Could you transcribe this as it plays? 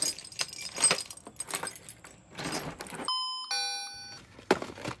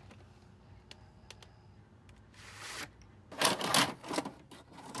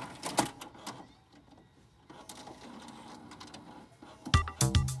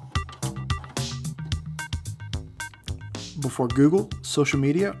Before Google, social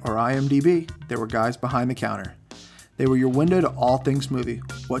media, or IMDb, there were guys behind the counter. They were your window to all things movie,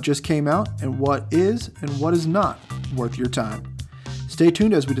 what just came out, and what is not worth your time. Stay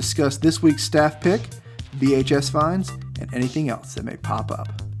tuned as we discuss this week's staff pick, VHS finds, and anything else that may pop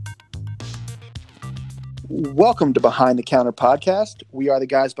up. Welcome to Behind the Counter Podcast. We are the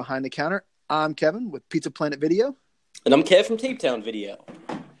guys behind the counter. I'm Kevin with Pizza Planet Video. And I'm Kev from Tape Town Video.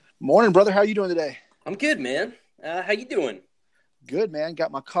 Morning, brother. How are you doing today? I'm good, man. How you doing? Good, man.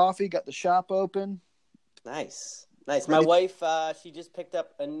 Got my coffee, got the shop open. Nice. My wife, she just picked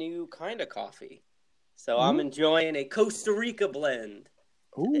up a new kind of coffee. So I'm enjoying a Costa Rica blend.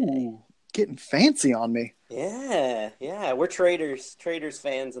 Ooh, getting fancy on me. Yeah. We're traders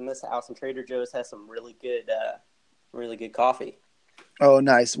fans in this house, and Trader Joe's has some really good coffee. Oh,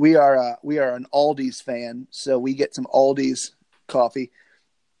 nice. We are an Aldi's fan, so we get some Aldi's coffee.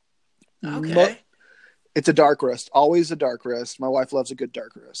 Okay. It's a dark roast. Always a dark roast. My wife loves a good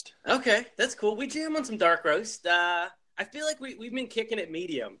dark roast. Okay, that's cool. We jam on some dark roast. I feel like we've been kicking it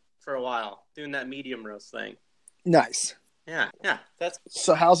medium for a while, doing that medium roast thing. Nice. Yeah. That's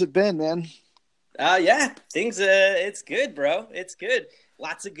So how's it been, man? Things it's good, bro. It's good.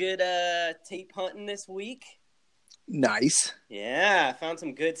 Lots of good tape hunting this week. Nice. Yeah, I found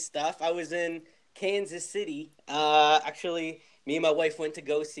some good stuff. I was in Kansas City. Actually, me and my wife went to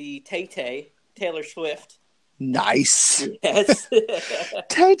go see Tay-Tay, Taylor Swift. Nice. Yes.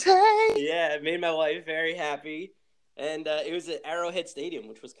 Tay-Tay. Yeah, it made my wife very happy. And it was at Arrowhead Stadium,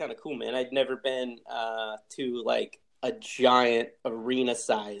 which was kind of cool, man. I'd never been to, like, a giant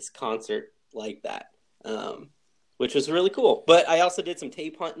arena-size concert like that, which was really cool. But I also did some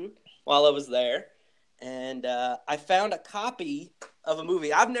tape hunting while I was there. And I found a copy of a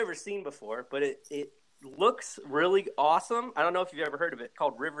movie I've never seen before, but it looks really awesome. I don't know if you've ever heard of it,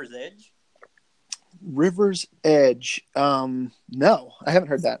 called River's Edge. River's Edge. No, I haven't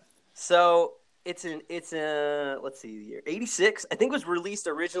heard that. So it's let's see the year, 86. I think it was released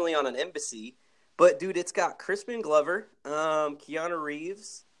originally on an embassy, but dude, it's got Crispin Glover, Keanu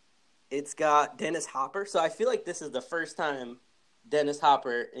Reeves. It's got Dennis Hopper. So I feel like this is the first time Dennis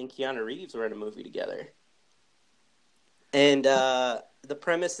Hopper and Keanu Reeves were in a movie together. And the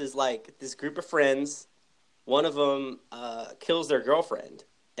premise is like this group of friends, one of them kills their girlfriend,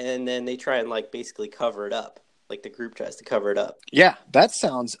 and then they try and like basically cover it up. Like the group tries to cover it up. Yeah, that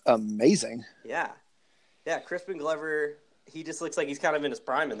sounds amazing. Yeah, Crispin Glover, he just looks like he's kind of in his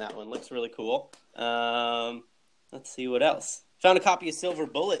prime in that one. Looks really cool. Let's see what else. Found a copy of Silver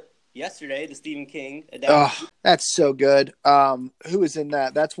Bullet yesterday, the Stephen King adaptation. Oh, that's so good. Who is in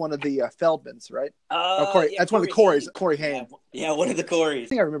that? That's one of the Feldmans, right? Corey. Yeah, that's one of the Coreys. Corey Haim. Yeah, one of the I Coreys.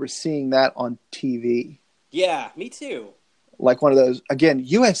 think I remember seeing that on TV. Yeah, me too. Like one of those, again,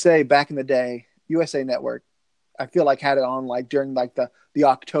 USA back in the day, USA Network, I feel like had it on like during like the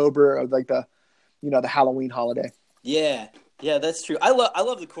October of like the Halloween holiday. Yeah, that's true. I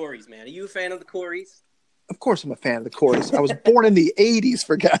love the Coreys, man. Are you a fan of the Coreys? Of course I'm a fan of the Coreys. I was born in the 80s,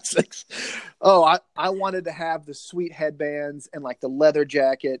 for God's sakes. Oh, I wanted to have the sweet headbands and like the leather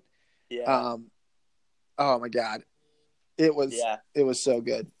jacket. Yeah. Oh my God. It was so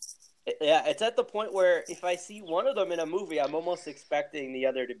good. Yeah, it's at the point where if I see one of them in a movie, I'm almost expecting the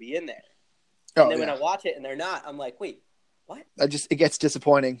other to be in there. And then when I watch it and they're not, I'm like, wait, what? It gets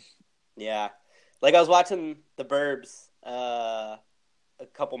disappointing. Yeah. Like I was watching The Burbs a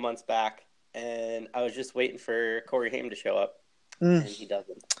couple months back, and I was just waiting for Corey Haim to show up, and he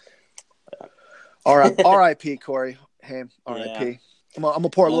doesn't. R.I.P. Corey Haim. R.I.P. Yeah. I'm gonna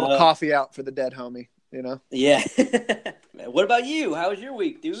pour a little coffee out for the dead homie. You know. Yeah. What about you? How was your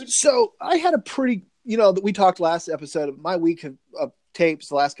week, dude? So I had a pretty. We talked last episode. My week of tapes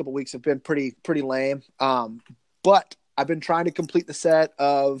the last couple of weeks have been pretty lame. But I've been trying to complete the set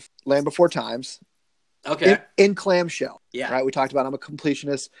of Land Before Times. Okay. In clamshell. Yeah. Right. We talked about I'm a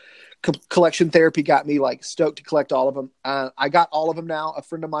completionist. Collection therapy got me like stoked to collect all of them. I got all of them now. A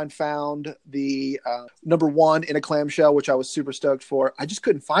friend of mine found the number one in a clamshell, which I was super stoked for. I just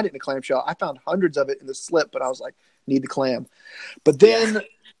couldn't find it in a clamshell. I found hundreds of it in the slip, but I was like, need the clam. But then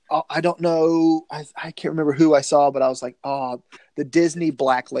I don't know. I can't remember who I saw, but I was like, the Disney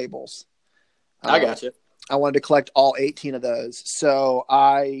Black Labels. I got you. I wanted to collect all 18 of those. So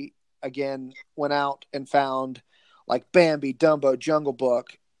I, again, went out and found like Bambi, Dumbo, Jungle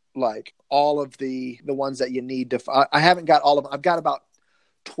Book, like all of the ones that you need to. I haven't got all of them. I've got about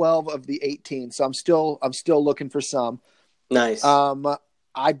 12 of the 18, so I'm still looking for some. Nice.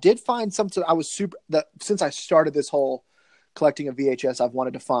 I did find something I was since I started this whole collecting of VHS I've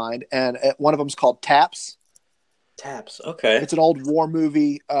wanted to find, and one of them is called Taps. Taps. Okay. It's an old war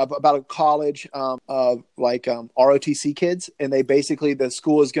movie about a college of like ROTC kids, and they basically the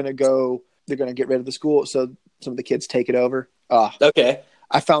school is going to go. They're going to get rid of the school, so some of the kids take it over. Okay.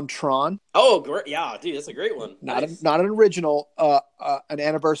 I found Tron. Oh, great! Yeah, dude, that's a great one. Nice. Not an original, an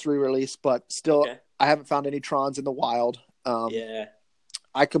anniversary release, but still, Okay. I haven't found any Trons in the wild. Yeah.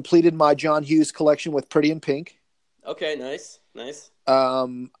 I completed my John Hughes collection with Pretty in Pink. Okay. Nice.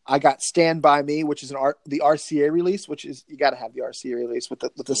 I got Stand By Me, which is the RCA release, which is you got to have the RCA release with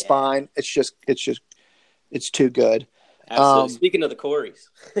the spine. It's too good. Absolutely. Speaking of the Coreys.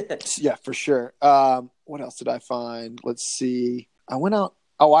 Yeah, for sure. What else did I find? Let's see. I went out.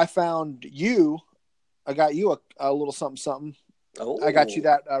 Oh, I found you. I got you a little something. Oh. I got you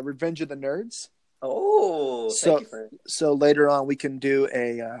that Revenge of the Nerds. Oh, thank you, friend. So later on we can do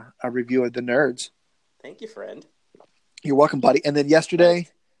a review of the Nerds. Thank you, friend. You're welcome, buddy. And then yesterday,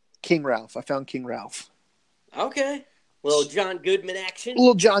 King Ralph. I found King Ralph. Okay. Little John Goodman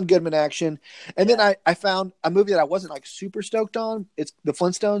action. And then I found a movie that I wasn't like super stoked on. It's The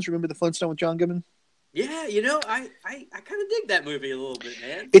Flintstones. Remember The Flintstone with John Goodman? Yeah, I kind of dig that movie a little bit,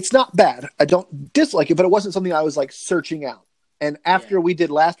 man. It's not bad. I don't dislike it, but it wasn't something I was like searching out. And after we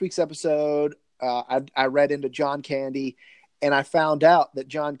did last week's episode, I read into John Candy, and I found out that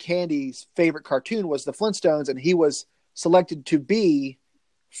John Candy's favorite cartoon was The Flintstones, and he was selected to be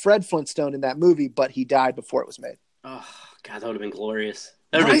Fred Flintstone in that movie, but he died before it was made. Oh, God, that would have been glorious.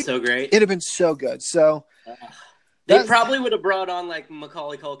 That would have been so great. It'd have been so good. So they probably would have brought on like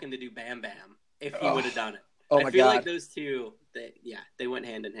Macaulay Culkin to do Bam Bam if he would have done it. I feel like those two, they went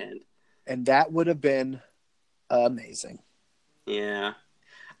hand in hand. And that would have been amazing. Yeah.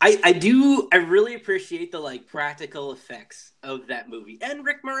 I really appreciate the like practical effects of that movie. And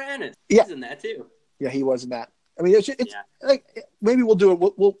Rick Moranis. He's in that too. Yeah, he was in that. I mean, it's like maybe we'll do it.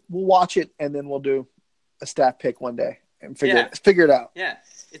 We'll watch it, and then we'll do a staff pick one day and figure it out. Yeah,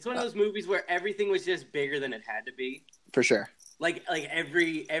 it's one of those movies where everything was just bigger than it had to be. For sure. Like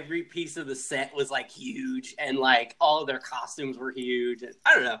every piece of the set was like huge, and like all of their costumes were huge. And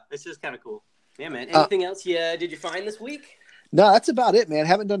I don't know, it's just kind of cool. Yeah, man. Anything else? Did you find this week? No, that's about it, man.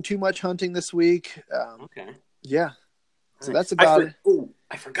 Haven't done too much hunting this week. Okay. Yeah. So that's about it. Oh,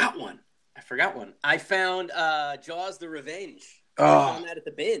 I forgot one. I found Jaws: The Revenge. I found that at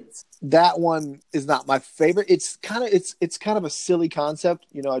the bins. That one is not my favorite. It's kind of a silly concept,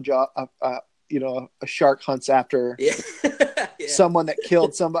 a shark hunts after someone that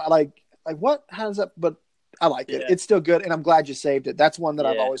killed somebody. Like what? How does that? But I like it. It's still good, and I'm glad you saved it. That's one that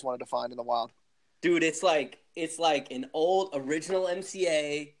I've always wanted to find in the wild. Dude, it's like an old original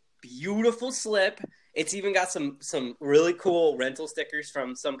MCA, beautiful slip. It's even got some really cool rental stickers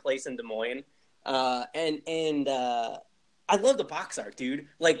from some place in Des Moines. And I love the box art, dude.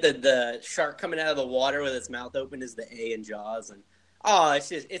 Like the shark coming out of the water with its mouth open is the A in Jaws, and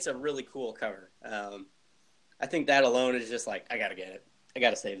it's a really cool cover. I think that alone is just like I gotta get it. I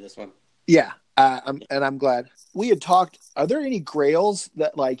gotta save this one. Yeah, I'm glad. We had talked. Are there any grails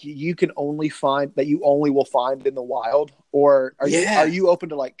that like you can only find that you only will find in the wild, or are you open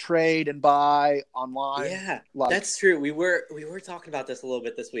to like trade and buy online? Yeah, that's true. We were talking about this a little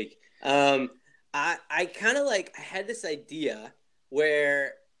bit this week. I kind of like I had this idea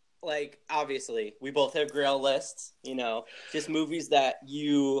where like obviously we both have grail lists, just movies that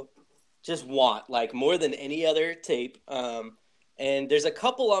you just want like more than any other tape. And there's a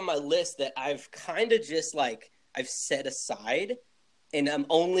couple on my list that I've kind of just like I've set aside and I'm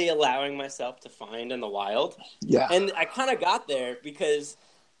only allowing myself to find in the wild. Yeah. And I kind of got there because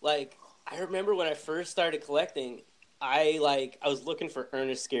like I remember when I first started collecting, I was looking for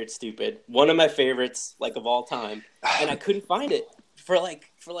Ernest Scared Stupid, one of my favorites like of all time, and I couldn't find it for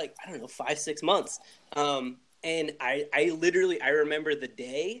like I don't know 5-6 months. And I literally remember the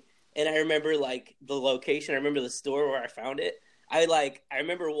day, and I remember like the location. I remember the store where I found it. I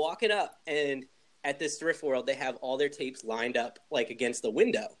remember walking up, and at this thrift world, they have all their tapes lined up like against the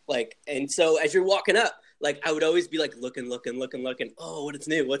window, like, and so as you're walking up, like I would always be like looking. Oh,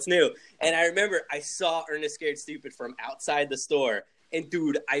 what's new? And I remember I saw Ernest Scared Stupid from outside the store, and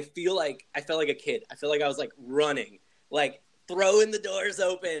dude, I felt like a kid. I feel like I was like running, like throwing the doors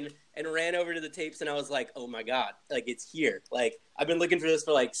open, and ran over to the tapes, and I was like, oh my god, like it's here. Like I've been looking for this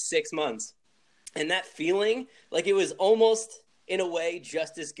for like 6 months, and that feeling, like it was almost in a way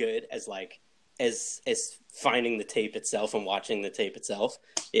just as good as like as finding the tape itself and watching the tape itself,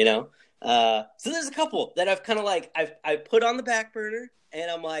 so there's a couple that I've kind of like I put on the back burner, and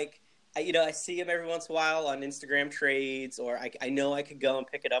I'm like I see them every once in a while on Instagram trades, or I know I could go and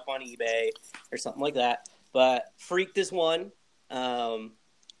pick it up on eBay or something like that. But Freaked is one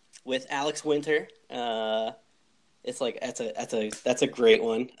with Alex Winter. It's like that's a great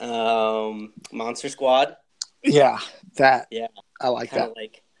one. Monster Squad. Yeah, that Yeah, I like kind that. of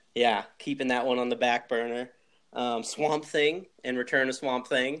like yeah, keeping that one on the back burner. Swamp Thing and Return of Swamp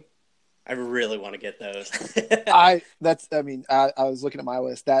Thing. I really want to get those. I was looking at my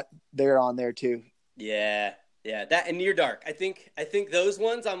list that they're on there too. Yeah, yeah, that and Near Dark. I think those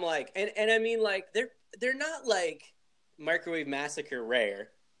ones. I'm like, and I mean like they're not like Microwave Massacre rare,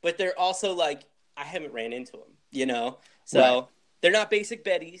 but they're also like I haven't ran into them, you know. Right. So they're not basic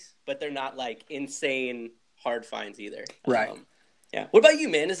Bettys, but they're not like insane hard finds either. Right. Yeah. What about you,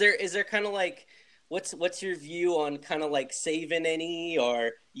 man? Is there kind of like what's your view on kind of like saving any,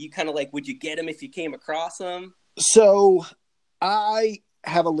 or you kind of like would you get them if you came across them? So I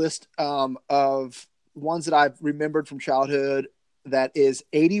have a list of ones that I've remembered from childhood that is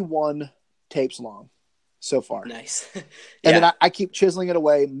 81 tapes long so far. Nice. And then Yeah. I keep chiseling it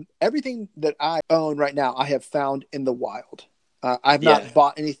away. Everything that I own right now, I have found in the wild. I've Yeah. not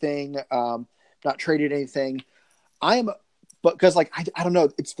bought anything, not traded anything. I am, but because like I don't know,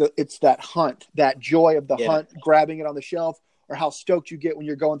 it's that hunt, that joy of the Yeah. hunt, grabbing it on the shelf, or how stoked you get when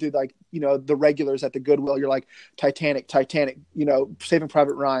you're going through like the regulars at the Goodwill. You're like Titanic, Saving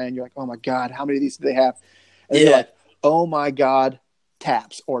Private Ryan. You're like, oh my god, how many of these do they have? And then you're Yeah. like, oh my god,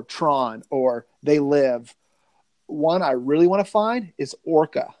 Taps or Tron or They Live. One I really want to find is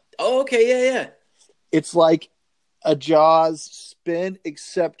Orca. Oh, okay. Yeah. Yeah. It's like a Jaws spin,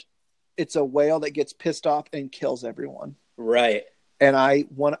 except it's a whale that gets pissed off and kills everyone. Right. And I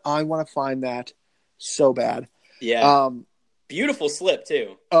want to find that so bad. Yeah. Beautiful slip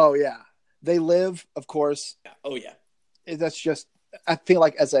too. Oh yeah, They Live, of course. Yeah. Oh yeah. That's just. I feel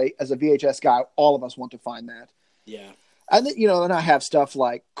like as a VHS guy, all of us want to find that. Yeah. And then, and I have stuff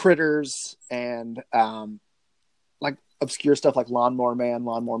like Critters and like obscure stuff like Lawnmower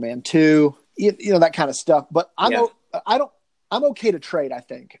Man 2, that kind of stuff. But Yeah. I'm okay to trade. I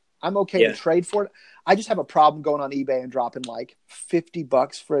think I'm okay to trade for it. I just have a problem going on eBay and dropping like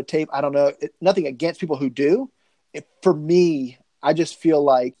 $50 for a tape. I don't know. Nothing against people who do. For me, I just feel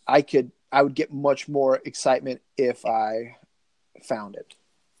like I would get much more excitement if I found it.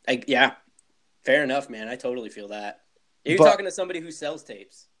 Yeah. Fair enough, man. I totally feel that. You're But- talking to somebody who sells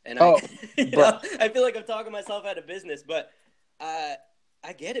tapes, and Oh, I feel like I'm talking myself out of business. But I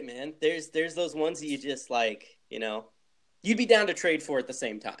get it, man. There's those ones that you just like, you'd be down to trade for at the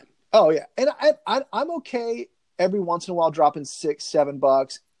same time. Oh yeah, and I'm okay every once in a while dropping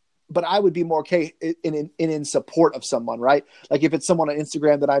 $6-7, but I would be more okay in support of someone, right? Like if it's someone on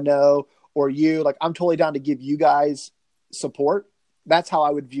Instagram that I know or you, like I'm totally down to give you guys support. That's how I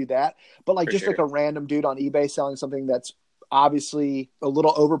would view that. But like For just sure. like a random dude on eBay selling something that's obviously a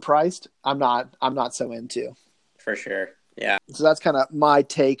little overpriced, I'm not so into. For sure. Yeah. So that's kind of my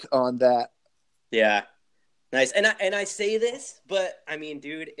take on that. Yeah. Nice. And I say this, but I mean,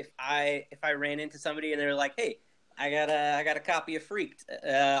 dude, if I ran into somebody and they're like, "Hey, I got a copy of Freaked.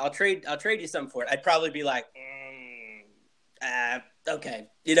 I'll trade you some for it." I'd probably be like, okay,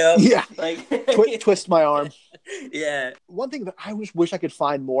 Yeah. like Twist my arm. yeah, One thing that I wish I could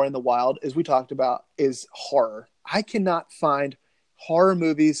find more in the wild, as we talked about, is horror. I cannot find horror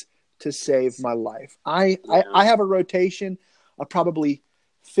movies to save my life. I have a rotation of probably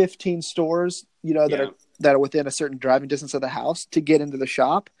 15 stores, that are within a certain driving distance of the house to get into the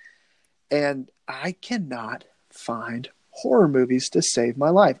shop, and I cannot find horror movies to save my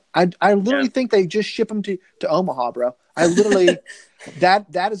life. I literally think they just ship them to Omaha, bro. I literally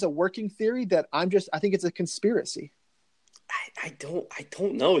that is a working theory that I think it's a conspiracy. I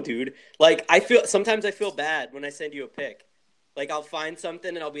don't know, dude. Like sometimes I feel bad when I send you a pic. Like I'll find something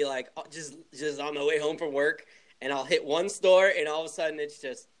and I'll be like, oh, just on my way home from work, and I'll hit one store and all of a sudden it's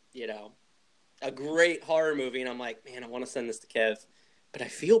just a great horror movie, and I'm like, man, I want to send this to Kev, but I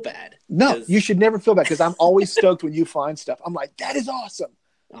feel bad. No, you should never feel bad because I'm always stoked when you find stuff. I'm like, that is awesome.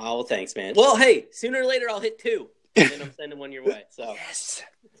 Oh, well, thanks, man. Well, hey, sooner or later I'll hit 2, and then I'm sending one your way. So yes,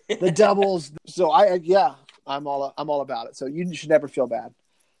 the doubles. So I'm all about it. So you should never feel bad.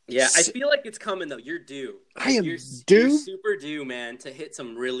 Yeah, I feel like it's coming though. You're due. I am You're due. super due, man, to hit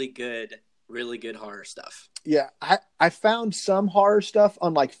some really good horror stuff. Yeah, I found some horror stuff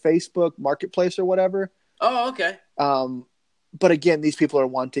on like Facebook Marketplace or whatever. Oh, okay. But again, these people are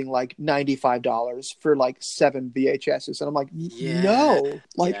wanting like $95 for like 7 VHSs, and I'm like, no,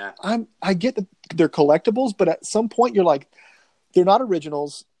 like I get that they're collectibles, but at some point you're like, they're not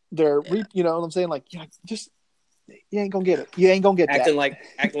originals. They're you know what I'm saying? Like, just you ain't gonna get it. You ain't gonna get acting that.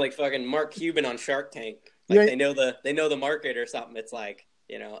 acting like fucking Mark Cuban on Shark Tank. Like they know the market or something. It's like,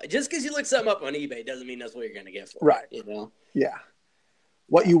 just because you look something up on eBay doesn't mean that's what you're gonna get for right. it, Yeah.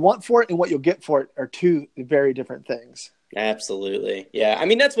 what you want for it and what you'll get for it are two very different things. Absolutely. Yeah. I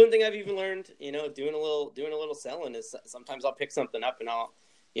mean, that's one thing I've even learned, doing a little selling is sometimes I'll pick something up and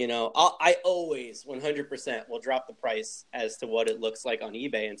I always 100% will drop the price as to what it looks like on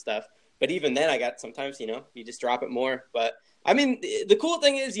eBay and stuff. But even then I got sometimes, you just drop it more. But I mean, the cool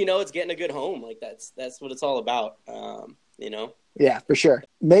thing is, it's getting a good home. Like that's what it's all about. Yeah, for sure.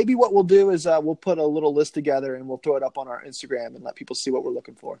 Maybe what we'll do is we'll put a little list together and we'll throw it up on our Instagram and let people see what we're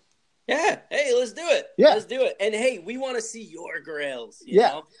looking for. Yeah. Hey, let's do it. Yeah. Let's do it. And hey, we want to see your grails. You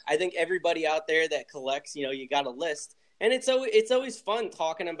know? I think everybody out there that collects, you got a list. And it's always fun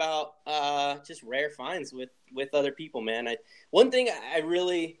talking about just rare finds with other people, man. One thing I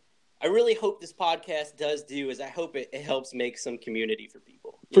really hope this podcast does do is I hope it helps make some community for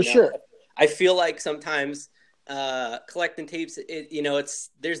people. For sure. I feel like sometimes collecting tapes,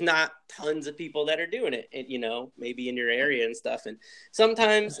 there's not tons of people that are doing it, maybe in your area and stuff. And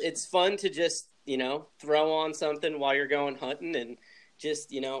sometimes it's fun to just, throw on something while you're going hunting and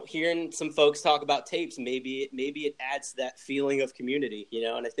just, hearing some folks talk about tapes, maybe it adds that feeling of community,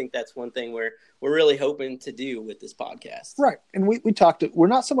 and I think that's one thing we're really hoping to do with this podcast. Right. And we talked, we're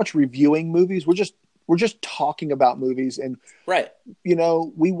not so much reviewing movies. We're just talking about movies. And, right.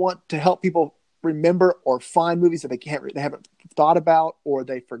 We want to help people remember or find movies that they haven't thought about or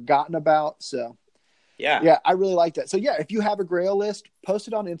they've forgotten about. So yeah, I really like that. So yeah, if you have a grail list, post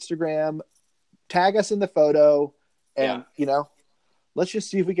it on Instagram, tag us in the photo, and let's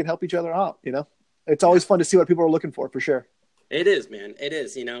just see if we can help each other out. It's always fun to see what people are looking for sure. It is, man. It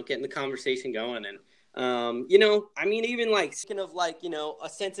is, getting the conversation going. And, I mean, even like, speaking of like, a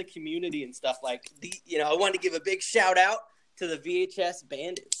sense of community and stuff like I wanted to give a big shout out to the VHS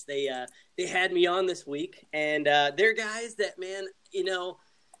Bandits. They had me on this week, and they're guys that, man,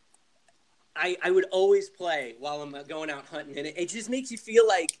 I would always play while I'm going out hunting, and it just makes you feel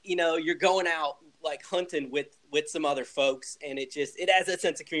like, you're going out like hunting with some other folks, and it adds that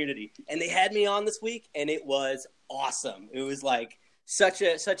sense of community. And they had me on this week, and it was awesome. It was like such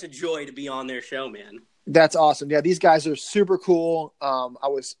a joy to be on their show, man. That's awesome. Yeah, these guys are super cool. I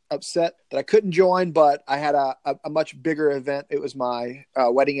was upset that I couldn't join, but I had a much bigger event. It was my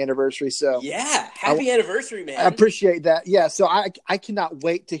wedding anniversary. So yeah, happy anniversary, man. I appreciate that. Yeah, so I cannot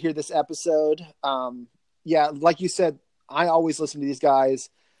wait to hear this episode. Yeah, like you said, I always listen to these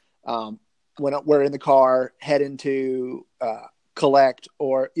guys when we're in the car heading to collect,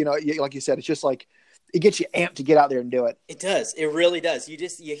 or like you said, it's just like it gets you amped to get out there and do it. It does. It really does. You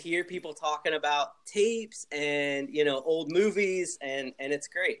hear people talking about tapes and, old movies, and it's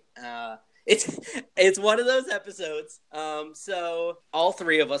great. It's one of those episodes. So all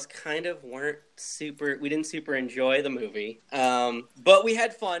three of us kind of we didn't super enjoy the movie. But we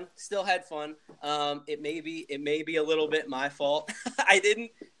had fun, still had fun. It may be a little bit my fault. I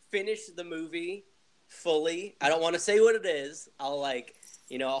didn't finish the movie fully. I don't want to say what it is.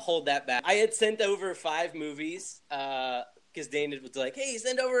 I'll hold that back. I had sent over 5 movies because Dana was like, hey,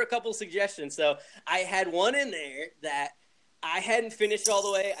 send over a couple suggestions. So I had one in there that I hadn't finished all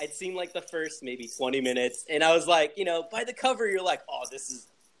the way. I'd seen like the first maybe 20 minutes. And I was like, by the cover, you're like, oh, this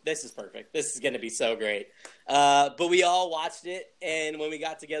is perfect. This is going to be so great. But we all watched it. And when we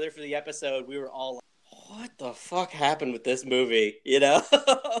got together for the episode, we were all like, what the fuck happened with this movie?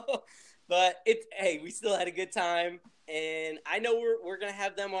 But hey, we still had a good time. And I know we're going to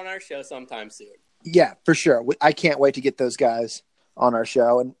have them on our show sometime soon. Yeah, for sure. I can't wait to get those guys on our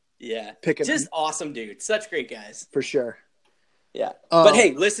show and just awesome dudes. Such great guys. For sure. Yeah. But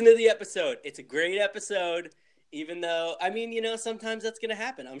hey, listen to the episode. It's a great episode, even though, I mean, sometimes that's going to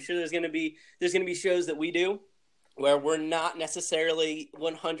happen. I'm sure there's going to be shows that we do where we're not necessarily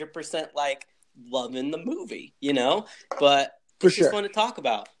 100% like loving the movie, but it's just fun to talk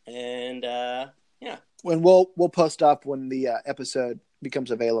about. And yeah. When we'll post up when the episode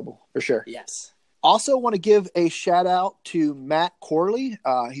becomes available, for sure. Yes. Also want to give a shout out to Matt Corley.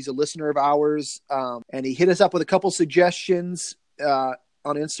 He's a listener of ours, and he hit us up with a couple suggestions on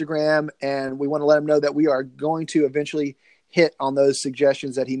Instagram, and we want to let him know that we are going to eventually hit on those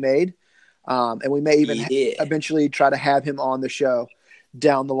suggestions that he made. And we may even eventually try to have him on the show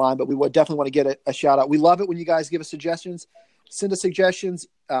down the line, but we would definitely want to get a shout out. We love it when you guys give us suggestions. Send us suggestions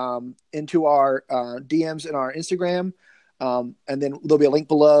into our DMs in our Instagram. And then there'll be a link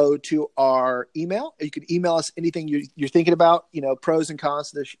below to our email. You can email us anything you're thinking about, pros and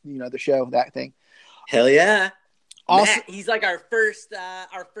cons to the show, that thing. Hell yeah. Also, Matt, he's like our first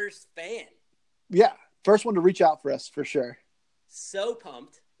fan. Yeah. First one to reach out for us, for sure. So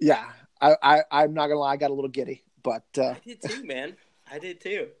pumped. Yeah. I'm not going to lie. I got a little giddy, but I did too, man. I did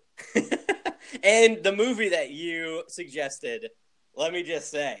too. And the movie that you suggested let me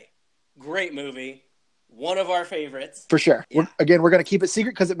just say, great movie. One of our favorites. For sure. Yeah. We're going to keep it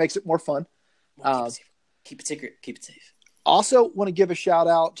secret because it makes it more fun. Keep it secret. Keep it safe. Also, want to give a shout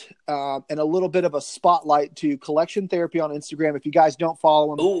out and a little bit of a spotlight to Collection Therapy on Instagram. If you guys don't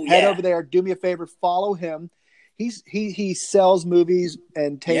follow him, head over there. Do me a favor, follow him. He sells movies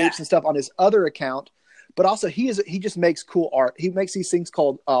and tapes and stuff on his other account, but also he just makes cool art. He makes these things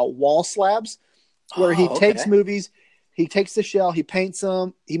called wall slabs, where he takes movies, he takes the shell, he paints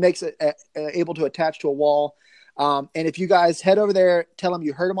them, he makes it able to attach to a wall. And if you guys head over there, tell him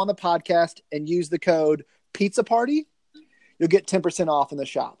you heard him on the podcast and use the code Pizza Party, you'll get 10% off in the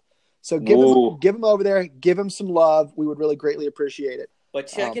shop. So give him over there, give him some love. We would really greatly appreciate it. But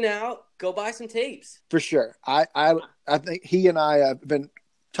checking out, go buy some tapes. For sure. I think he and I have been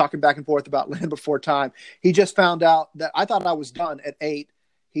talking back and forth about Land Before Time. He just found out that I thought I was done at 8.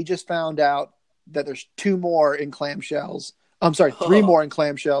 He just found out that there's 2 more in clamshells. I'm sorry, 3 more in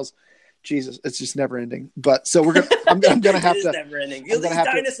clamshells. Jesus, it's just never ending. But so I'm gonna have to. Never ending. These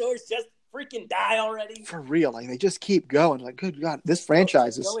dinosaurs just freaking die already. For real, like they just keep going. Like, good God, this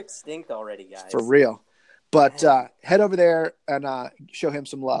franchise is go extinct already, guys. For real. But head over there and show him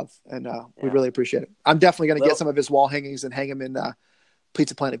some love, and we really appreciate it. I'm definitely going to get some of his wall hangings and hang them in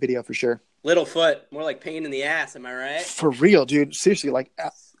Pizza Planet video for sure. Littlefoot, more like pain in the ass, am I right? For real, dude. Seriously, like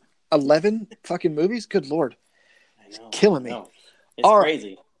 11 fucking movies? Good Lord. I know. It's killing me. It's crazy.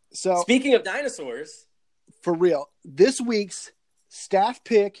 Right. So, speaking of dinosaurs. For real, this week's staff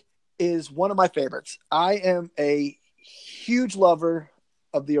pick is one of my favorites. I am a huge lover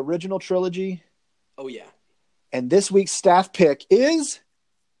of the original trilogy. Oh, yeah. And this week's staff pick is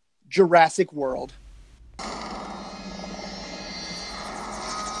Jurassic World. We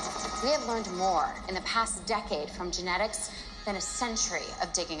have learned more in the past decade from genetics than a century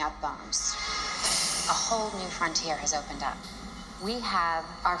of digging up bones. A whole new frontier has opened up. We have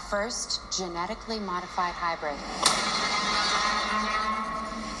our first genetically modified hybrid.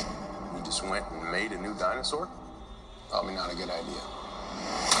 You just went and made a new dinosaur? Probably not a good idea.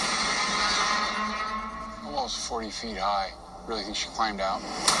 Almost 40 feet high. Really think she climbed out?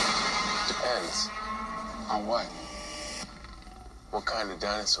 Depends. On what? What kind of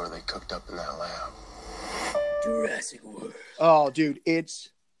dinosaur they cooked up in that lab. Jurassic World. Oh, dude, it's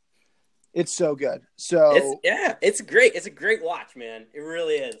so good. So it's great. It's a great watch, man. It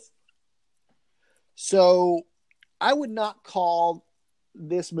really is. So I would not call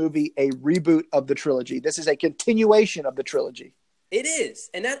this movie a reboot of the trilogy. This is a continuation of the trilogy. It is.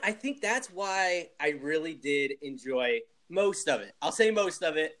 And I think that's why I really did enjoy most of it. I'll say most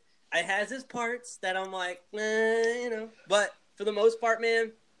of it. It has its parts that I'm like, but for the most part,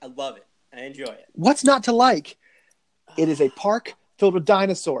 man, I love it. I enjoy it. What's not to like? It is a park filled with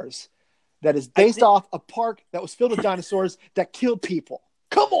dinosaurs that is based off a park that was filled with dinosaurs that killed people.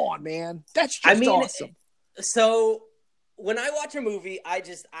 Come on, man. That's just awesome. So when I watch a movie,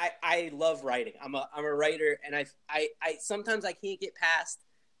 I love writing. I'm a writer, and I sometimes I can't get past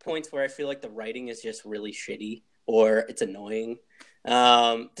points where I feel like the writing is just really shitty or it's annoying.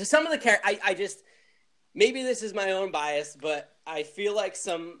 To some of the characters, maybe this is my own bias, but I feel like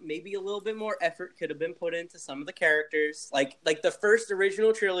maybe a little bit more effort could have been put into some of the characters. Like the first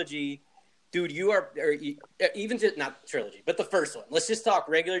original trilogy, dude, even just not trilogy, but the first one. Let's just talk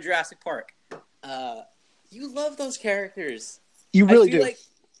regular Jurassic Park. You love those characters. You really do.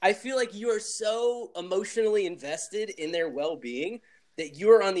 I feel like you are so emotionally invested in their well-being that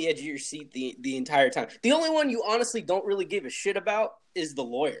you are on the edge of your seat the entire time. The only one you honestly don't really give a shit about is the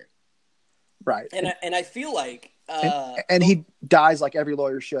lawyer. Right. And I feel like... and he dies like every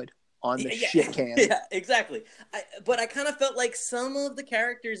lawyer should on the shit can. Yeah, exactly. But I kind of felt like some of the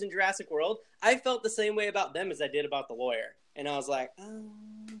characters in Jurassic World, I felt the same way about them as I did about the lawyer. And I was like,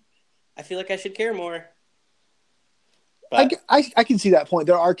 I feel like I should care more. But, I can see that point.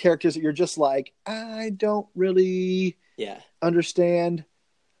 There are characters that you're just like, I don't really understand.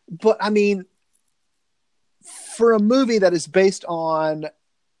 But, I mean, for a movie that is based on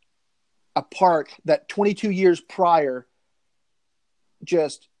a park that 22 years prior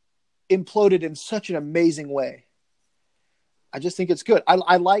just imploded in such an amazing way, I just think it's good.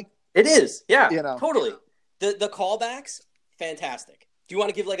 I like it. Is, yeah, totally. The callbacks, fantastic. Do you want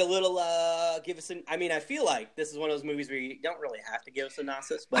to give like a little, give us I mean, I feel like this is one of those movies where you don't really have to give a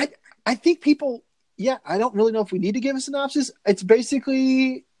synopsis, but I think people, I don't really know if we need to give a synopsis. It's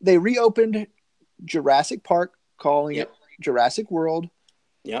basically, they reopened Jurassic Park, calling it Jurassic World.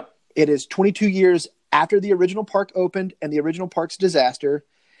 Yep. It is 22 years after the original park opened and the original park's disaster.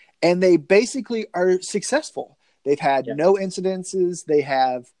 And they basically are successful. They've had no incidences. They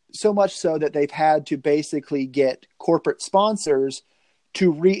have so much so that they've had to basically get corporate sponsors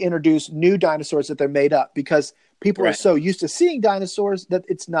to reintroduce new dinosaurs that they're made up because people are so used to seeing dinosaurs that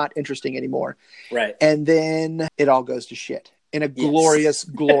it's not interesting anymore. Right. And then it all goes to shit in a glorious,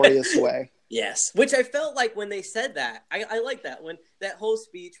 glorious way. Yes. Which I felt like when they said that, I like that when that whole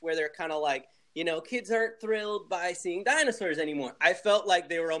speech where they're kind of like, you know, kids aren't thrilled by seeing dinosaurs anymore. I felt like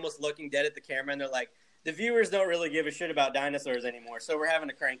they were almost looking dead at the camera and they're like, the viewers don't really give a shit about dinosaurs anymore, so we're having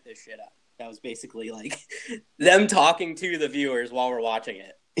to crank this shit up. That was basically like them talking to the viewers while we're watching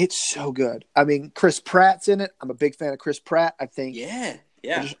it. It's so good. I mean, Chris Pratt's in it. I'm a big fan of Chris Pratt. I think. Yeah.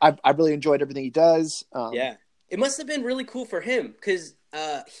 I really enjoyed everything he does. Yeah. It must have been really cool for him because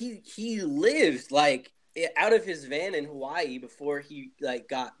he lived like out of his van in Hawaii before he like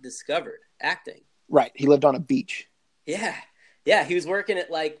got discovered acting. Right. He lived on a beach. Yeah. Yeah. He was working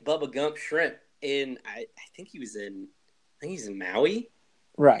at like Bubba Gump Shrimp I think he's in Maui.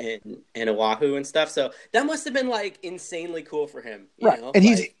 Right. And Oahu and stuff. So that must have been like insanely cool for him. Right. You know?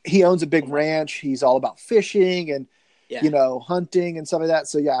 And he owns a big ranch. He's all about fishing and, you know, hunting and stuff like that.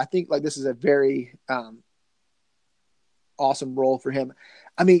 So yeah, I think like this is a very awesome role for him.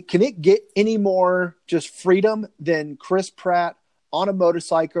 I mean, can it get any more just freedom than Chris Pratt on a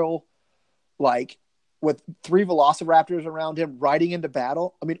motorcycle, like with 3 velociraptors around him riding into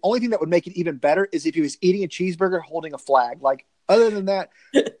battle? I mean, only thing that would make it even better is if he was eating a cheeseburger holding a flag. Like, other than that,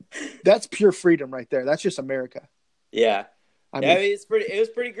 that's pure freedom right there. That's just America. Yeah. I mean, it was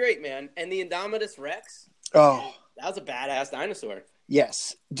pretty great, man. And the Indominus Rex. Oh, that was a badass dinosaur.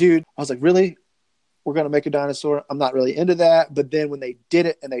 Yes, dude. I was like, really? We're going to make a dinosaur? I'm not really into that. But then when they did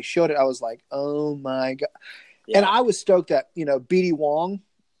it and they showed it, I was like, oh my God. Yeah. And I was stoked that, you know, BD Wong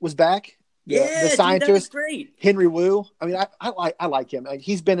was back. The scientist, dude, that was great. Henry Wu. I mean, I like him. Like,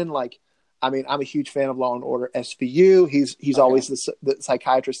 he's been in like, I mean, I'm a huge fan of Law and Order SVU. He's always the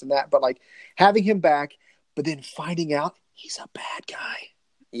psychiatrist in that. But like having him back, but then finding out he's a bad guy.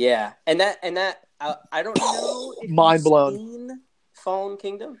 Yeah, and that I don't know. If mind blown. Seen Fallen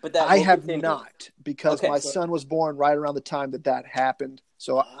Kingdom, but that I have not because my son was born right around the time that happened.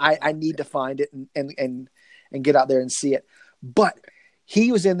 So I need to find it and get out there and see it. But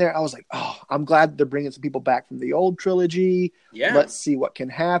he was in there. I was like, oh, I'm glad they're bringing some people back from the old trilogy. Yeah. Let's see what can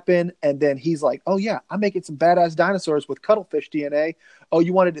happen. And then he's like, oh, yeah, I'm making some badass dinosaurs with cuttlefish DNA. Oh,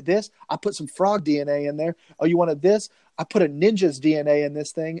 you wanted this? I put some frog DNA in there. Oh, you wanted this? I put a ninja's DNA in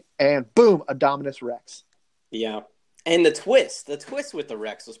this thing. And boom, a Dominus Rex. Yeah. And the twist with the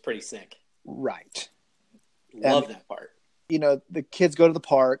Rex was pretty sick. Right. Love that part. You know, the kids go to the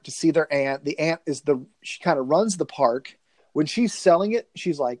park to see their aunt. The aunt she kind of runs the park. When she's selling it,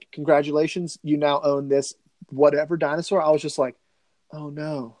 she's like, congratulations, you now own this whatever dinosaur. I was just like, oh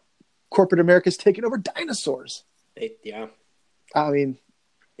no, corporate America's taking over dinosaurs. Yeah. I mean,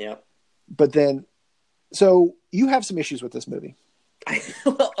 yeah. But then, so you have some issues with this movie.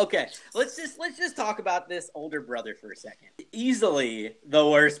 Well, okay, let's just talk about this older brother for a second. Easily the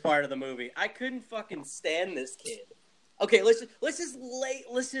worst part of the movie. I couldn't fucking stand this kid. Okay, let's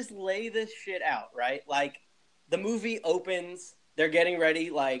just lay this shit out, right? Like, the movie opens, they're getting ready,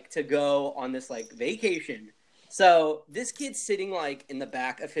 like, to go on this, like, vacation. So this kid's sitting, like, in the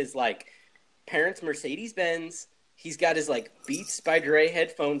back of his, like, parents' Mercedes-Benz. He's got his, like, Beats by Dre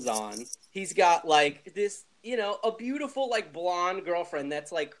headphones on. He's got, like, this, you know, a beautiful, like, blonde girlfriend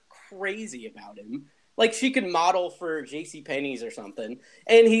that's, like, crazy about him. Like, she could model for JCPenney's or something.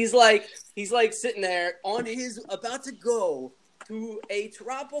 And he's sitting there on about to go to a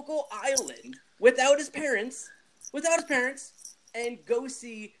tropical island without his parents, and go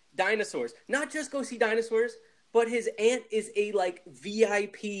see dinosaurs. Not just go see dinosaurs, but his aunt is a, like,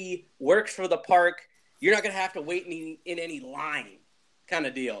 VIP, works for the park. You're not going to have to wait in any line kind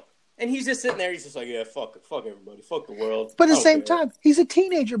of deal. And he's just sitting there. He's just like, yeah, fuck everybody. Fuck the world. But at the same time, he's a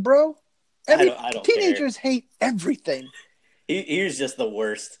teenager, bro. I don't teenagers hate everything. He was just the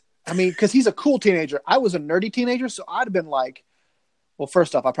worst. I mean, because he's a cool teenager. I was a nerdy teenager, so I'd have been like, well,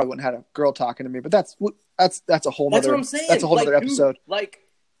 first off, I probably wouldn't have had a girl talking to me, but that's a whole that's nother, what I'm saying. That's a whole other episode. Like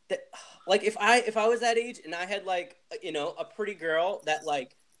if I was that age and I had, like, you know, a pretty girl that,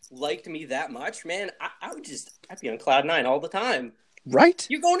 like, liked me that much, man, I'd be on cloud 9 all the time. Right?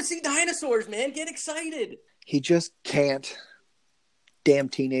 You're going to see dinosaurs, man. Get excited. He just can't. Damn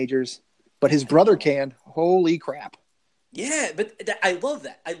teenagers. But his brother can. Holy crap. Yeah, but I love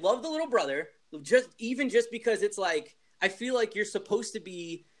that. I love the little brother. Just because it's like, I feel like you're supposed to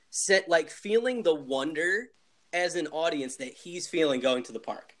be feeling the wonder as an audience that he's feeling going to the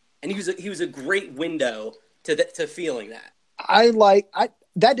park. And he was a great window to feeling that.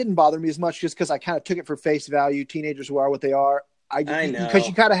 That didn't bother me as much just because I kind of took it for face value. Teenagers who are what they are. I know. Because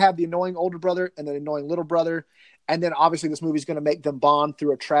you kind of have the annoying older brother and the annoying little brother. And then obviously this movie's going to make them bond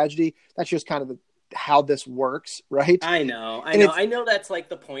through a tragedy. That's just kind of how this works, right? I know. And I know that's like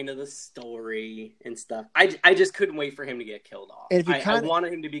the point of the story and stuff. I just couldn't wait for him to get killed off. And if you I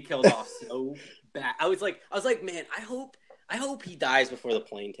wanted him to be killed off so bad. I was like, man, I hope he dies before the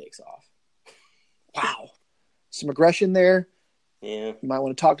plane takes off. Wow. Some aggression there. Yeah. You might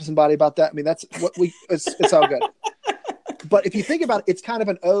want to talk to somebody about that. I mean, that's what it's all good. But if you think about it, it's kind of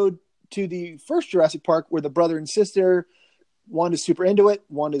an ode to the first Jurassic Park where the brother and sister, one is super into it,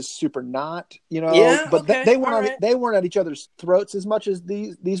 one is super not, Yeah, but okay, they weren't right. they weren't at each other's throats as much as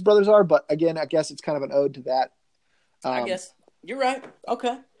these brothers are. But again, I guess it's kind of an ode to that. I guess you're right.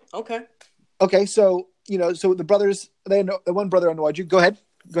 Okay. Okay. So, so the brothers, the one brother annoyed you. Go ahead.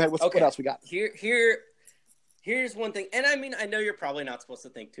 What else we got? Here's one thing. And I mean, I know you're probably not supposed to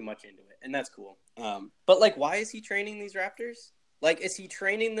think too much into it, and that's cool. But like, why is he training these raptors? Like, is he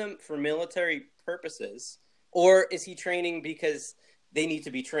training them for military purposes, or is he training because they need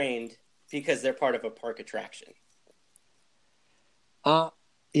to be trained because they're part of a park attraction?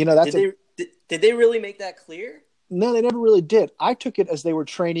 That's did they really make that clear? No, they never really did. I took it as they were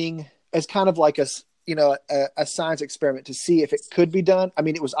training as kind of like a science experiment to see if it could be done. I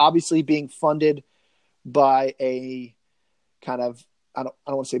mean, it was obviously being funded by a kind of, I don't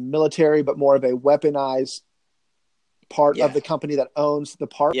want to say military, but more of a weaponized part of the company that owns the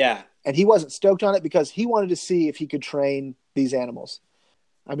park. Yeah. And he wasn't stoked on it because he wanted to see if he could train these animals.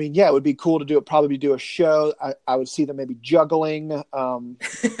 I mean, yeah, it would be cool to probably do a show. I would see them maybe juggling,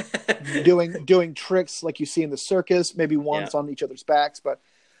 doing tricks like you see in the circus, maybe one's on each other's backs. But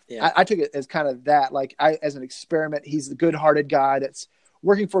I took it as kind of that, like as an experiment. He's the good-hearted guy that's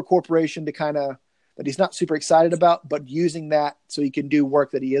working for a corporation that he's not super excited about, but using that so he can do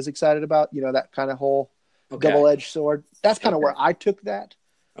work that he is excited about. That kind of whole double-edged sword. That's kind of where I took that.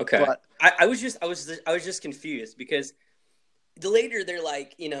 Okay. But I was just confused because later they're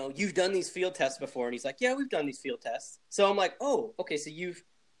like, you've done these field tests before, and he's like, yeah, we've done these field tests. So I'm like, oh, okay, so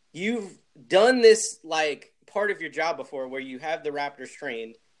you've done this like part of your job before where you have the raptors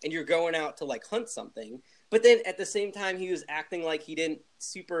trained and you're going out to like hunt something. But then at the same time, he was acting like he didn't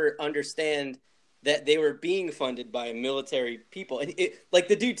super understand that they were being funded by military people. And like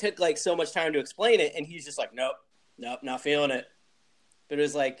the dude took like so much time to explain it, and he's just like, nope, not feeling it. But it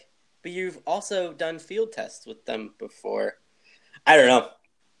was like, but you've also done field tests with them before. I don't know.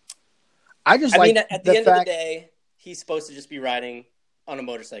 I mean, at the end of the day, he's supposed to just be riding on a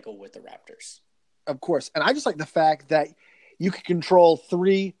motorcycle with the raptors. Of course. And I just like the fact that you can control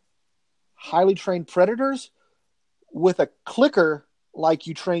 3 highly trained predators with a clicker like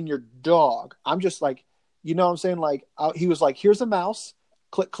you train your dog. I'm just like, you know what I'm saying? Like, he was like, here's a mouse,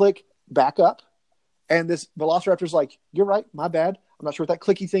 click, click, back up. And this Velociraptor's like, you're right, my bad. I'm not sure what that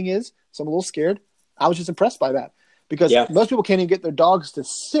clicky thing is, so I'm a little scared. I was just impressed by that because most people can't even get their dogs to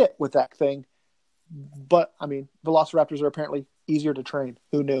sit with that thing. But, I mean, Velociraptors are apparently easier to train.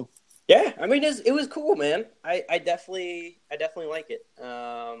 Who knew? Yeah, I mean, it was cool, man. I definitely like it.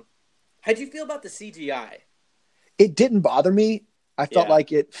 How'd you feel about the CGI? It didn't bother me. I felt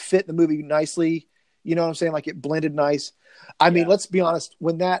like it fit the movie nicely. You know what I'm saying? Like it blended nice. I mean, let's be honest.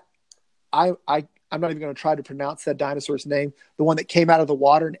 When that, I'm not even going to try to pronounce that dinosaur's name. The one that came out of the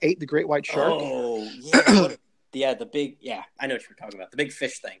water and ate the great white shark. Oh, yeah. The big, I know what you're talking about. The big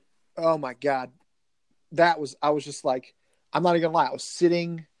fish thing. Oh my God. I was just like, I'm not even going to lie. I was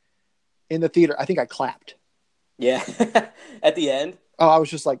sitting in the theater. I think I clapped. Yeah. At the end. Oh, I was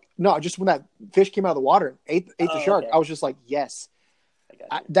just like, no, just when that fish came out of the water and ate the shark, okay. I was just like, yes.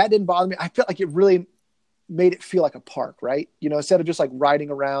 That didn't bother me. I felt like it really made it feel like a park, right? Instead of just like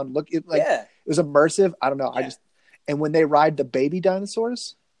riding around, it was immersive. I don't know. Yeah. And when they ride the baby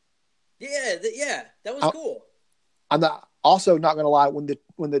dinosaurs. That was cool. I'm also not going to lie.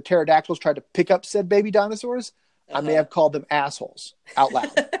 When the pterodactyls tried to pick up said baby dinosaurs, I may have called them assholes out loud.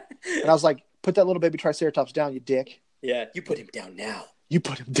 And I was like, put that little baby triceratops down, you dick. Yeah. You put him down now. You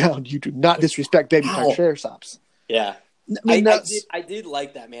put him down. You do not disrespect baby triceratops. Yeah. I mean, I did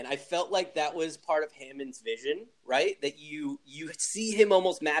like that, man. I felt like that was part of Hammond's vision, right? That you see him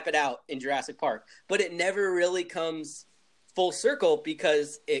almost map it out in Jurassic Park, but it never really comes full circle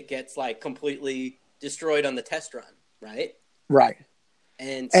because it gets like completely destroyed on the test run, right? Right.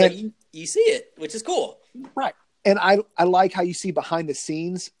 And so you see it, which is cool. Right. And I like how you see behind the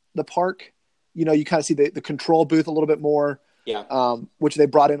scenes the park. You kind of see the control booth a little bit more. Yeah. Which they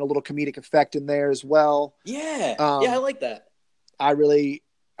brought in a little comedic effect in there as well. Yeah. I like that. I really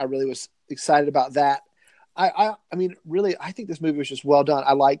was excited about that. I mean, really, I think this movie was just well done.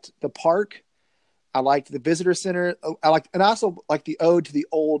 I liked the park. I liked the visitor center. And I also like the ode to the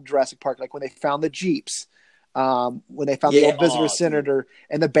old Jurassic Park, like when they found the Jeeps, when they found the old visitor center,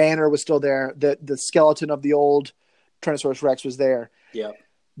 and the banner was still there. The skeleton of the old Tyrannosaurus Rex was there. Yeah.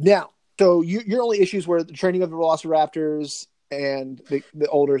 Now, so your only issues were the training of the Velociraptors and the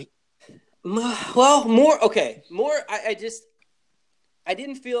older. Well, more. Okay, more. I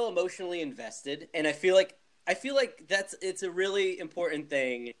didn't feel emotionally invested, and I feel like it's a really important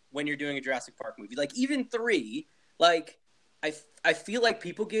thing when you're doing a Jurassic Park movie. Like even 3, like I feel like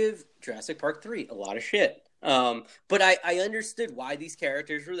people give Jurassic Park 3 a lot of shit. But I understood why these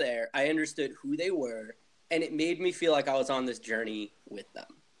characters were there. I understood who they were, and it made me feel like I was on this journey with them.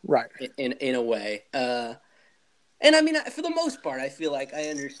 Right. In a way. And I mean, for the most part, I feel like I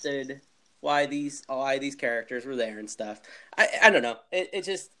understood why these characters were there and stuff. I don't know.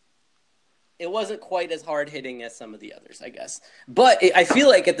 It wasn't quite as hard hitting as some of the others, I guess. But I feel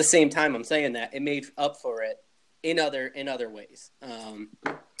like at the same time I'm saying that it made up for it in other ways.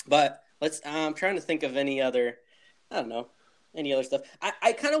 But I'm trying to think of any other stuff.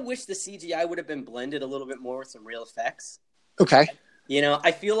 I kind of wish the CGI would have been blended a little bit more with some real effects. Okay.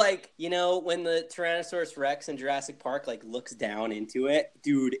 I feel like, when the Tyrannosaurus Rex in Jurassic Park like looks down into it,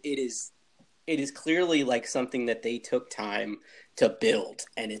 dude, it is clearly like something that they took time to build,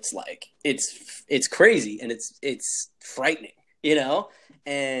 and it's like it's crazy and it's frightening,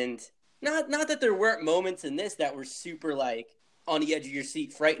 and not that there weren't moments in this that were super like on the edge of your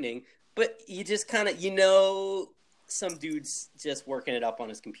seat frightening, but you just kind of some dude's just working it up on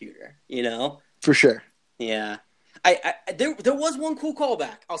his computer, For sure. Yeah. There was one cool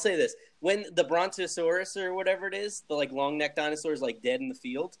callback. I'll say this: when the Brontosaurus or whatever it is, the like long neck dinosaur is like dead in the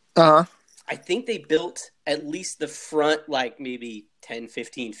field. I think they built at least the front like maybe 10,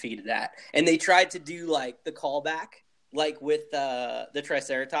 15 feet of that, and they tried to do like the callback, like with the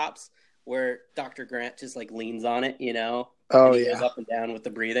Triceratops, where Dr. Grant just like leans on it, Oh, and he yeah. goes up and down with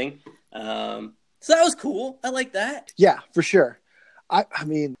the breathing. So that was cool. I like that. Yeah, for sure. I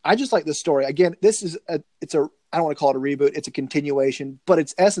mean, I just like this story. Again, I don't want to call it a reboot. It's a continuation, but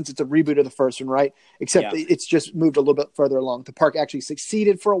its essence, it's a reboot of the first one, right? Except it's just moved a little bit further along. The park actually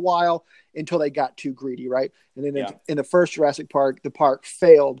succeeded for a while until they got too greedy, right? And then in the first Jurassic Park, the park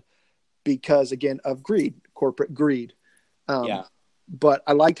failed because, again, of greed, corporate greed. But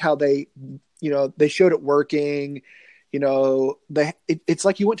I liked how they showed it working. It's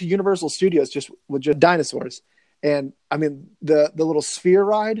like you went to Universal Studios just with just dinosaurs. And I mean, the little sphere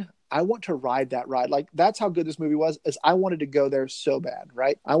ride, I want to ride that ride. Like that's how good this movie was, is I wanted to go there so bad,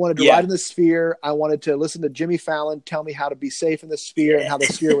 right? I wanted to ride in the sphere. I wanted to listen to Jimmy Fallon tell me how to be safe in the sphere and how the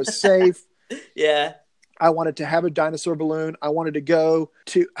sphere was safe. Yeah. I wanted to have a dinosaur balloon. I wanted to go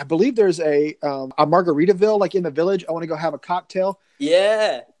to, I believe there's a Margaritaville, like in the village. I want to go have a cocktail.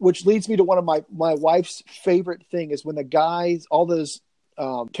 Yeah. Which leads me to one of my wife's favorite thing is when the guys, all those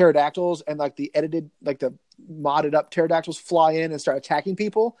pterodactyls and like the edited, like the modded up pterodactyls fly in and start attacking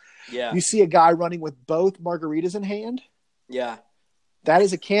people. Yeah. You see a guy running with both margaritas in hand. Yeah. That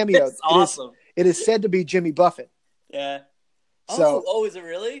is a cameo. That's awesome. It is said to be Jimmy Buffett. Yeah. So, is it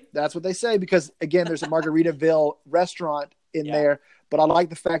really? That's what they say because, again, there's a Margaritaville restaurant in there. But I like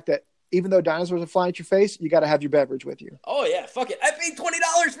the fact that even though dinosaurs are flying at your face, you got to have your beverage with you. Oh, yeah. Fuck it. I paid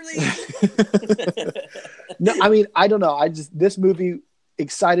 $20 for these. No, I mean, I don't know. This movie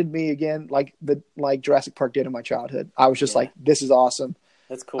excited me again like Jurassic Park did in my childhood. I was just like, this is awesome.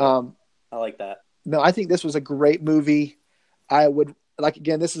 That's cool. I like that. No, I think this was a great movie. I would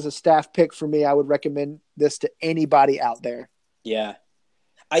again, this is a staff pick for me. I would recommend this to anybody out there. Yeah.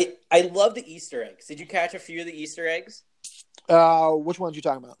 I love the Easter eggs. Did you catch a few of the Easter eggs? Which ones are you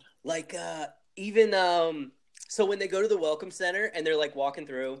talking about? Like even so when they go to the Welcome Center and they're like walking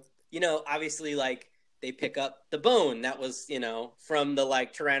through, obviously like they pick up the bone that was, from the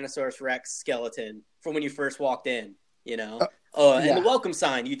like Tyrannosaurus Rex skeleton from when you first walked in, and the welcome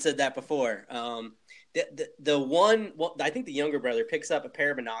sign, you'd said that before. The one, I think the younger brother picks up a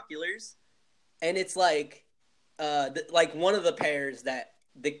pair of binoculars, and it's like one of the pairs that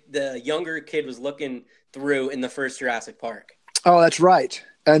the younger kid was looking through in the first Jurassic Park. Oh, that's right.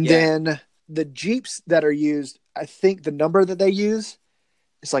 And then the Jeeps that are used, I think the number that they use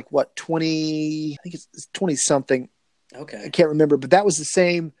is like 20, I think it's 20 something. Okay. I can't remember, but that was the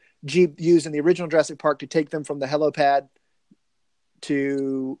same Jeep used in the original Jurassic Park to take them from the helipad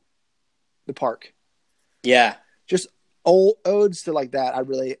to the park. Yeah. Just old odes to like that. I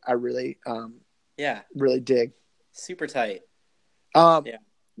really really dig. Super tight.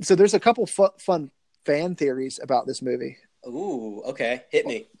 So there's a couple fun fan theories about this movie. Ooh, okay. Hit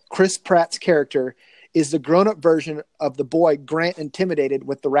me. Chris Pratt's character is the grown-up version of the boy Grant intimidated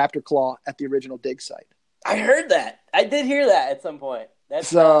with the raptor claw at the original dig site. I heard that. I did hear that at some point. That's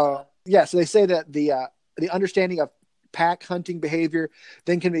So they say that the understanding of pack hunting behavior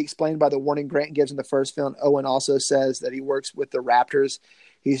then can be explained by the warning Grant gives in the first film. Owen also says that he works with the raptors.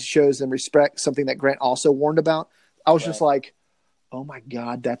 He shows them respect, something that Grant also warned about. I was just like, oh my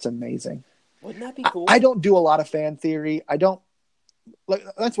God, that's amazing. Wouldn't that be cool? I don't do a lot of fan theory.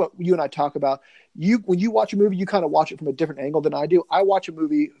 That's what you and I talk about. When you watch a movie, you kind of watch it from a different angle than I do. I watch a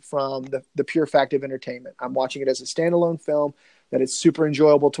movie from the pure fact of entertainment. I'm watching it as a standalone film that is super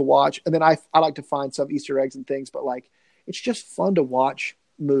enjoyable to watch. And then I like to find some Easter eggs and things, but like, it's just fun to watch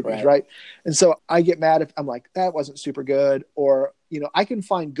movies, right? And so I get mad if I'm like, that wasn't super good, or, I can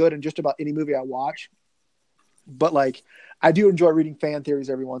find good in just about any movie I watch. But like, I do enjoy reading fan theories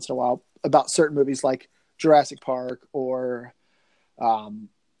every once in a while about certain movies like Jurassic Park or,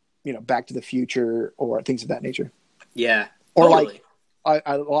 Back to the Future or things of that nature. Yeah. Or totally. like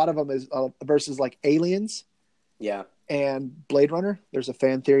a lot of them is versus like Aliens. Yeah. And Blade Runner. There's a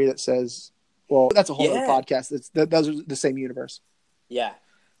fan theory that says, well, that's a whole other podcast. Those are the same universe. Yeah.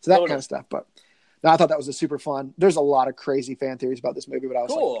 So that kind of stuff. But no, I thought that was a super fun. There's a lot of crazy fan theories about this movie, but I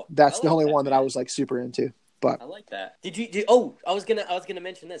was like, that's the only one that I was like super into. But I like that. I was gonna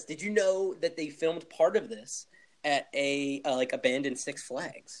mention this. Did you know that they filmed part of this at a like abandoned Six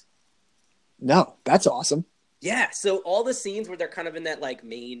Flags? No, that's awesome. Yeah. So all the scenes where they're kind of in that like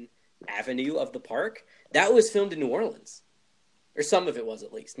main avenue of the park, that was filmed in New Orleans, or some of it was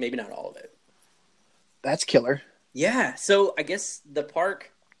at least. Maybe not all of it. That's killer. Yeah. So I guess the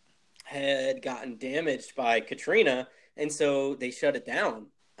park had gotten damaged by Katrina, and so they shut it down.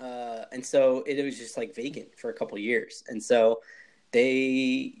 And so it was just like vacant for a couple of years. And so they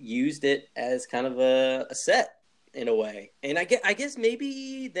used it as kind of a set in a way. And I guess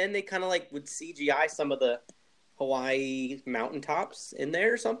maybe then they kind of like would CGI some of the Hawaii mountaintops in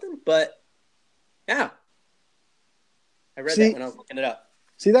there or something. But yeah, I read that when I was looking it up.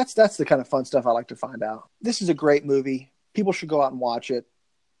 See, that's the kind of fun stuff I like to find out. This is a great movie. People should go out and watch it.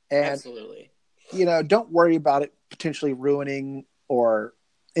 And, absolutely. Don't worry about it potentially ruining or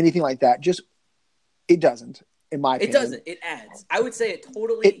anything like that. Just, it doesn't, in my opinion. It doesn't. It adds. I would say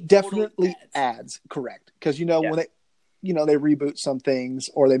it definitely adds. Correct. Because, when they, they reboot some things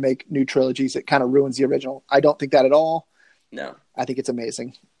or they make new trilogies, it kind of ruins the original. I don't think that at all. No. I think it's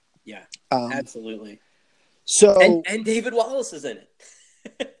amazing. Yeah, absolutely. So and David Wallace is in it.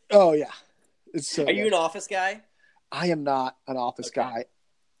 Oh yeah, Are you an Office guy? I am not an Office guy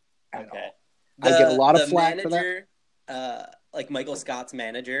at all. I get a lot of flack for that. Like Michael Scott's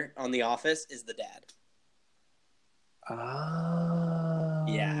manager on The Office is the dad.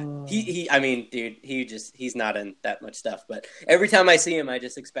 Yeah, he. I mean, dude, he's not in that much stuff. But every time I see him, I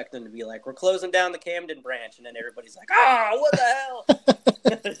just expect him to be like, "We're closing down the Camden branch," and then everybody's like, what the hell?"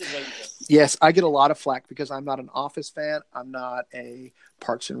 Yes, I get a lot of flack because I'm not an Office fan. I'm not a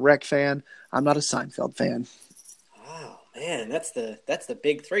Parks and Rec fan. I'm not a Seinfeld fan. Oh man, that's the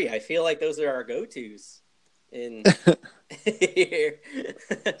big three. I feel like those are our go-tos in here.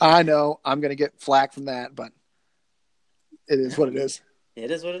 I know I'm gonna get flack from that, but it is what it is. It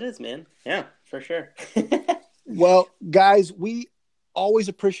is what it is, man. Yeah, for sure. Well, guys, we always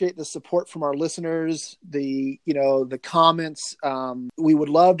appreciate the support from our listeners, the comments. We would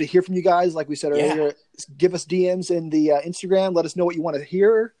love to hear from you guys. Like we said earlier, give us DMs in the Instagram. Let us know what you want to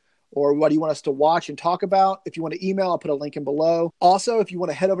hear or what do you want us to watch and talk about. If you want to email, I'll put a link in below. Also, if you want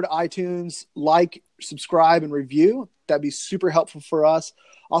to head over to iTunes, like, subscribe, and review, that'd be super helpful for us.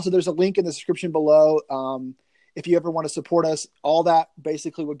 Also, there's a link in the description below. If you ever want to support us, all that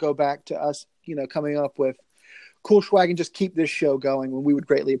basically would go back to us, coming up with cool swag and just keep this show going. And we would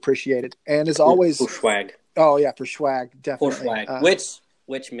greatly appreciate it. And as always, cool swag. Oh yeah, for swag, definitely. Cool swag,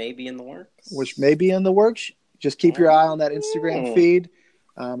 which may be in the works. Which may be in the works. Just keep your eye on that Instagram feed.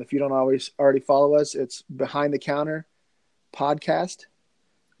 If you don't already follow us, it's Behind the Counter Podcast.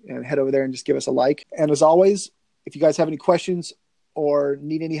 And head over there and just give us a like. And as always, if you guys have any questions or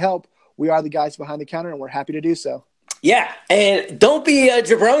need any help, we are the guys behind the counter, and we're happy to do so. Yeah, and don't be a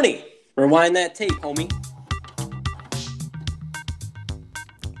jabroni. Rewind that tape, homie.